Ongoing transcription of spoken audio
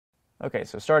Okay,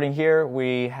 so starting here,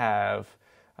 we have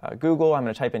Google. I'm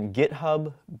going to type in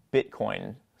GitHub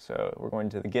Bitcoin. So we're going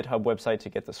to the GitHub website to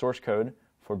get the source code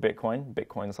for Bitcoin.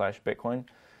 Bitcoin/Bitcoin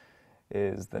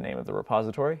is the name of the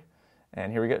repository.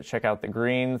 And here we go. Check out the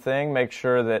green thing. Make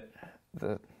sure that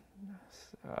the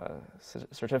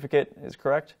certificate is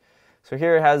correct. So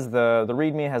here it has the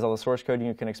README, has all the source code, and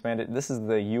you can expand it. This is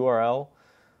the URL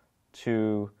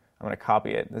to, I'm going to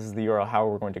copy it. This is the URL how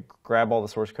we're going to grab all the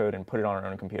source code and put it on our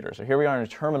own computer. So here we are in a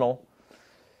terminal.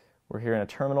 We're here in a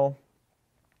terminal,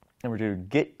 and we're going to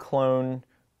git clone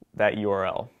that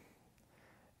URL.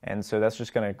 And so that's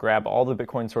just going to grab all the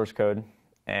Bitcoin source code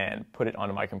and put it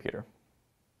onto my computer.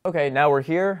 Okay, now we're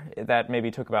here. That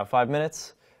maybe took about 5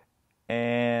 minutes,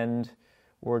 and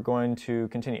we're going to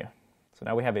continue. So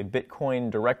now we have a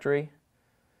Bitcoin directory.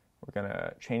 We're going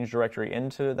to change directory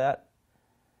into that.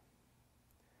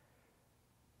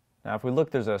 Now if we look,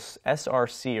 there's a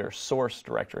src or source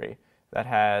directory that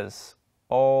has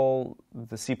all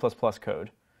the C++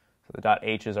 code. So the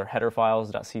 .h's are header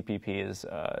files, .cpp is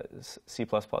C++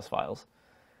 files.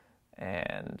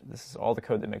 And this is all the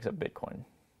code that makes up Bitcoin.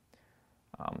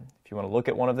 If you want to look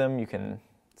at one of them, you can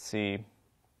see,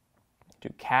 do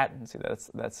cat, and see that's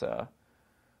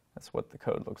what the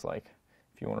code looks like.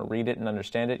 If you want to read it and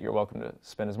understand it, you're welcome to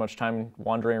spend as much time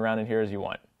wandering around in here as you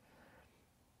want.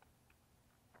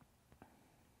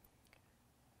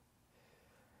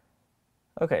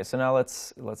 Okay, so now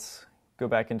let's go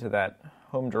back into that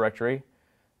home directory,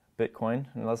 Bitcoin,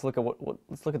 and let's look at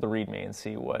let's look at the README and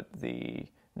see what the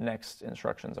next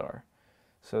instructions are.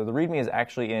 So the README is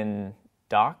actually in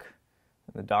doc,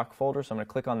 the doc folder, so I'm going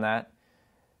to click on that.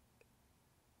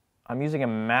 I'm using a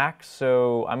Mac,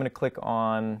 so I'm going to click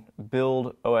on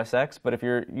build OS X, but if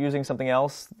you're using something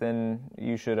else, then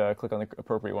you should click on the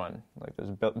appropriate one. Like there's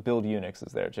build Unix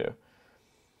is there too.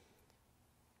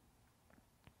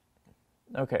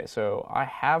 Okay, so I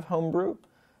have Homebrew,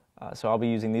 so I'll be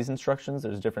using these instructions.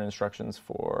 There's different instructions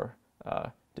for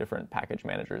different package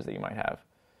managers that you might have.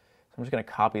 So I'm just going to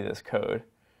copy this code,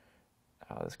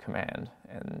 this command,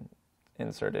 and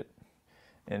insert it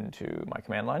into my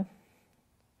command line.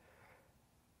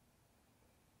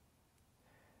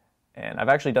 And I've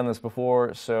actually done this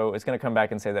before, so it's going to come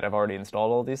back and say that I've already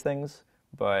installed all of these things,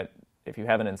 but if you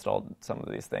haven't installed some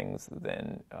of these things,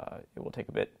 then it will take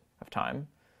a bit of time.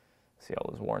 See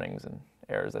all those warnings and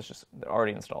errors, they're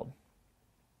already installed.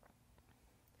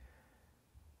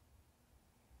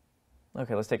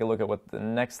 Okay, let's take a look at what the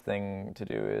next thing to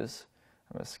do is.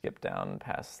 I'm going to skip down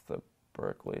past the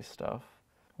Berkeley stuff.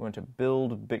 I'm going to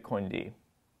build Bitcoin D.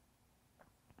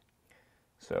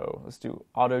 So let's do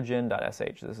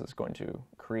autogen.sh. This is going to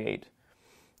create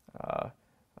a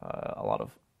lot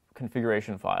of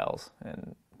configuration files,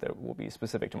 and that will be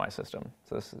specific to my system.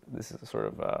 So this is a sort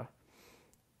of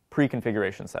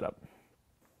pre-configuration setup.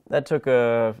 That took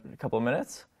a couple of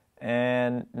minutes,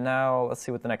 and now let's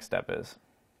see what the next step is.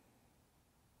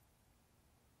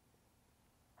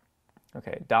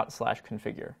 Okay,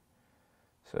 ./configure.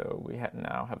 So we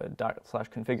now have a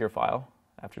 ./configure file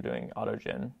after doing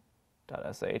autogen.sh,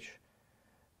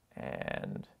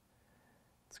 and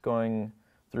it's going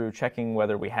through checking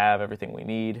whether we have everything we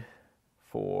need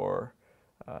for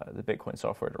the Bitcoin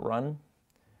software to run,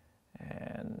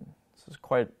 and so there's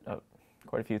quite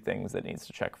a few things that it needs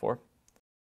to check for.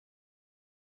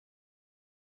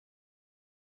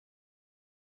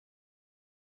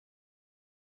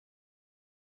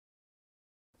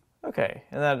 Okay,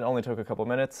 and that only took a couple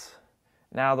minutes.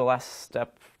 Now the last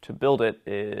step to build it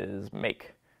is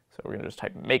make. So we're going to just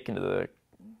type make into the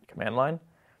command line,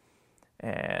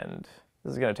 and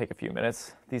this is going to take a few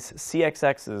minutes. These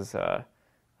CXX is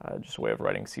just a way of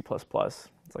writing C++.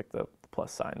 It's like the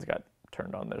plus signs got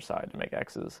turned on their side to make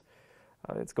X's.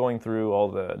 It's going through all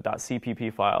the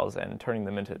 .cpp files and turning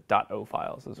them into .o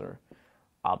files. Those are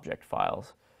object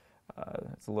files.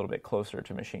 It's a little bit closer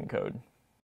to machine code.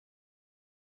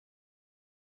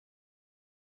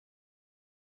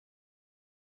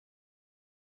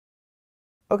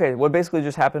 Okay, what basically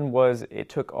just happened was it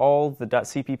took all the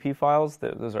 .cpp files,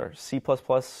 those are C++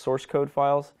 source code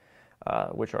files,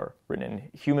 which are written in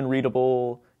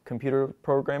human-readable computer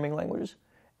programming languages,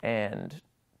 and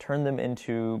turned them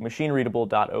into machine-readable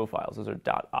 .o files. Those are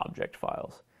 .object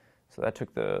files. So that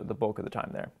took the bulk of the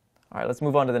time there. All right, let's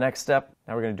move on to the next step.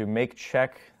 Now we're going to do make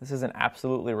check. This isn't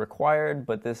absolutely required,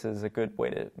 but this is a good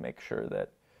way to make sure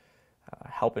that,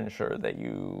 help ensure that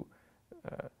you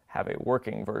have a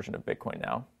working version of Bitcoin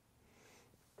now.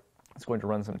 It's going to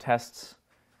run some tests,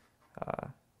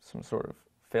 some sort of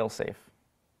fail-safe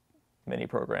mini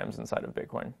programs inside of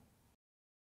Bitcoin.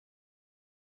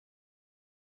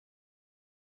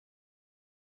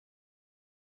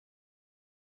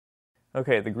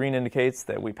 Okay, the green indicates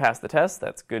that we passed the test.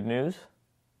 That's good news.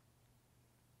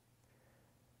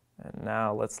 And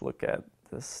now let's look at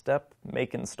the step,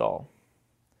 make install.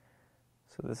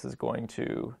 So this is going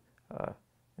to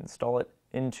install it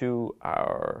into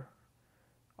our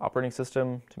operating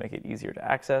system to make it easier to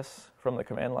access from the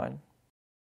command line.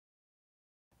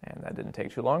 And that didn't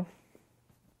take too long.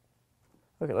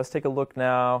 Okay, let's take a look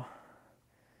now,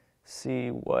 see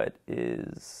what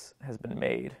has been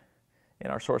made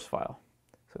in our source file.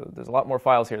 So there's a lot more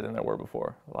files here than there were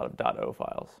before, a lot of .o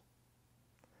files.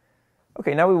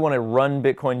 Okay, now we want to run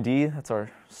Bitcoin D, that's our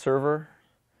server.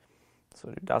 So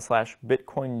do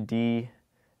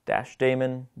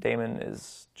 /bitcoind-daemon. Daemon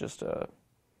is just a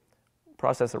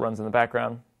process that runs in the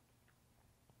background.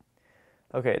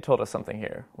 Okay, it told us something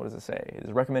here. What does it say? It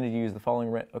is recommended you use the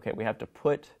following. Okay, we have to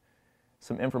put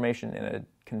some information in a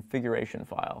configuration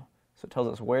file. So it tells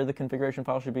us where the configuration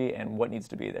file should be and what needs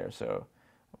to be there. So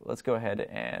let's go ahead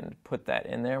and put that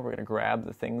in there. We're going to grab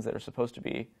the things that are supposed to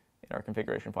be in our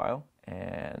configuration file.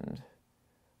 And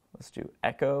let's do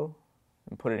echo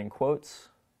and put it in quotes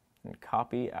and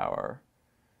copy our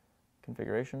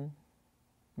configuration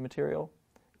material.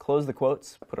 Close the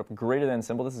quotes, put a greater than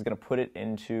symbol. This is going to put it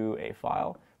into a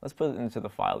file. Let's put it into the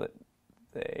file that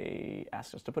they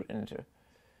asked us to put it into.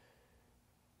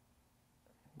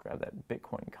 Grab that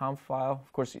Bitcoin conf file.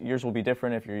 Of course, yours will be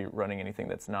different if you're running anything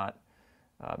that's not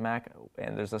Mac.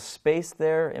 And there's a space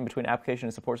there in between application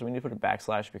and support, so we need to put a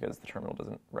backslash because the terminal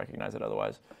doesn't recognize it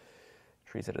otherwise.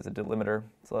 Treats it as a delimiter.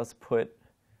 So let's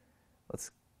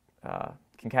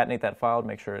concatenate that file to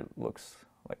make sure it looks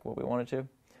like what we want it to.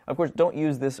 Of course, don't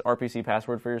use this RPC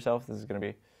password for yourself. This is going to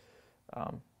be,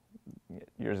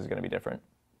 yours is going to be different.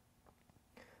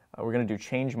 We're going to do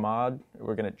change mod.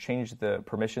 We're going to change the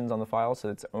permissions on the file so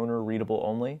it's owner readable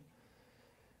only.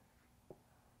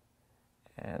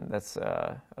 And that's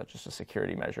just a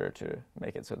security measure to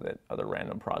make it so that other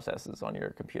random processes on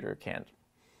your computer can't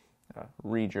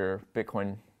read your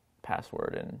Bitcoin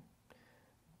password and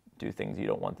do things you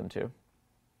don't want them to.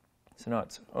 So now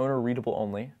it's owner readable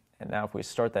only. And now if we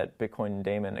start that Bitcoin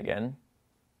daemon again,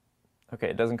 okay,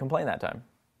 it doesn't complain that time.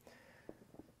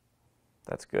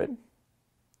 That's good.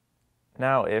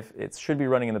 Now if it should be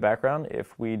running in the background,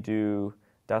 if we do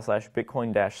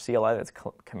 /bitcoin-CLI, that's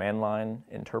command line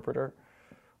interpreter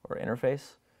or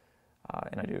interface,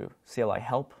 and I do CLI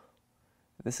help,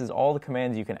 this is all the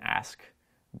commands you can ask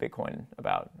Bitcoin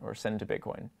about or send to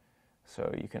Bitcoin.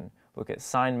 So you can look at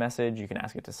sign message, you can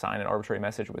ask it to sign an arbitrary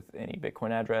message with any Bitcoin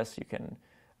address, you can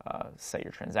set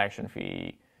your transaction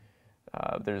fee.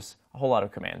 There's a whole lot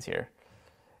of commands here.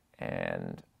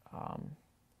 And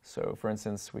so for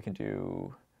instance, we can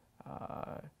do,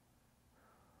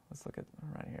 let's look at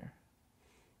right here.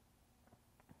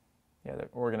 Yeah, they're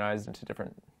organized into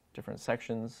different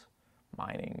sections: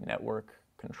 mining, network,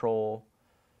 control,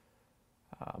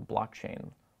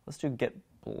 blockchain. Let's do get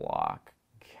block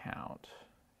count.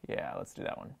 Yeah, let's do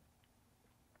that one.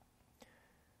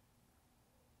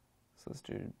 So let's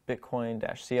do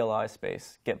Bitcoin-CLI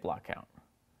space get block count.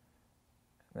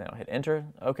 And then I'll hit enter.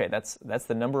 Okay, that's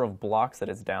the number of blocks that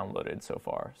it's downloaded so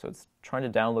far. So it's trying to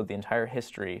download the entire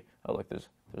history. Oh, look, there's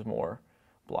more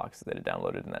blocks that it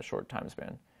downloaded in that short time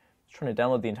span. It's trying to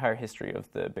download the entire history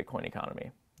of the Bitcoin economy.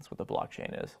 That's what the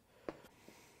blockchain is.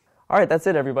 All right, that's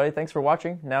it, everybody. Thanks for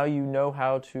watching. Now you know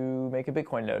how to make a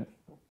Bitcoin node.